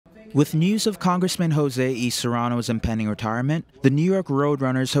With news of Congressman Jose E. Serrano's impending retirement, the New York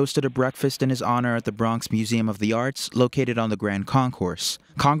Roadrunners hosted a breakfast in his honor at the Bronx Museum of the Arts, located on the Grand Concourse.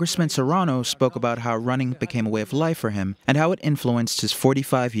 Congressman Serrano spoke about how running became a way of life for him and how it influenced his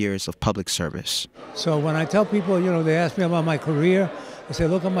 45 years of public service. So when I tell people, they ask me about my career, I say,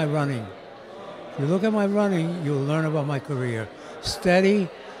 look at my running. If you look at my running, you'll learn about my career. Steady,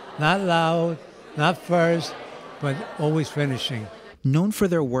 not loud, not first, but always finishing. Known for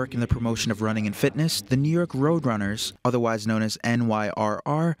their work in the promotion of running and fitness, the New York Roadrunners, otherwise known as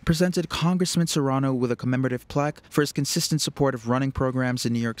NYRR, presented Congressman Serrano with a commemorative plaque for his consistent support of running programs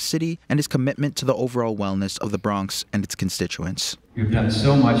in New York City and his commitment to the overall wellness of the Bronx and its constituents. You've done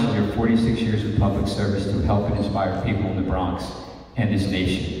so much in your 46 years of public service to help and inspire people in the Bronx and this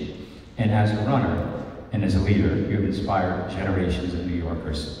nation. And as a runner and as a leader, you have inspired generations of New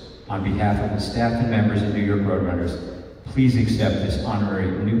Yorkers. On behalf of the staff and members of New York Roadrunners, please accept this honorary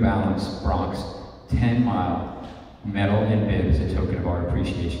New Balance Bronx 10-mile medal and bib as a token of our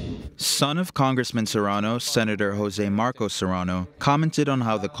appreciation. Son of Congressman Serrano, Senator Jose Marcos Serrano, commented on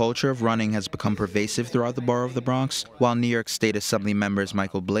how the culture of running has become pervasive throughout the borough of the Bronx, while New York State Assembly members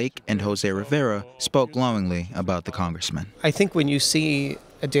Michael Blake and Jose Rivera spoke glowingly about the congressman. I think when you see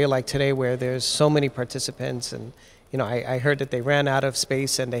a day like today where there's so many participants and I heard that they ran out of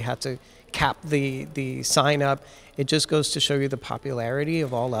space and they had to cap the sign up. It just goes to show you the popularity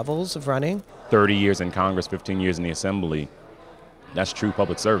of all levels of running. 30 years in Congress, 15 years in the Assembly, that's true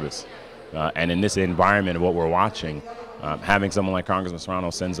public service. And in this environment of what we're watching, having someone like Congressman Serrano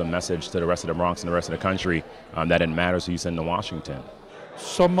sends a message to the rest of the Bronx and the rest of the country that it matters who you send to Washington.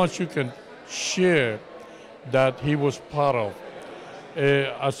 So much you can share that he was part of.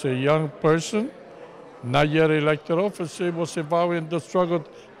 As a young person, not yet elected office, he was involved in the struggle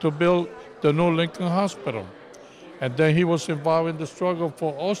to build the new Lincoln Hospital. And then he was involved in the struggle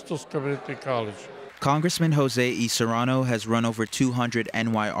for Ostos Community College. Congressman Jose E. Serrano has run over 200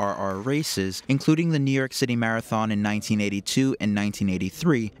 NYRR races, including the New York City Marathon in 1982 and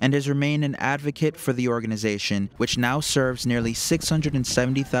 1983, and has remained an advocate for the organization, which now serves nearly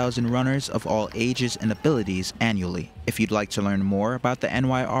 670,000 runners of all ages and abilities annually. If you'd like to learn more about the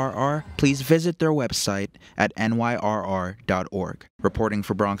NYRR, please visit their website at nyrr.org. Reporting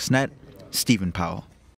for BronxNet, Stephen Powell.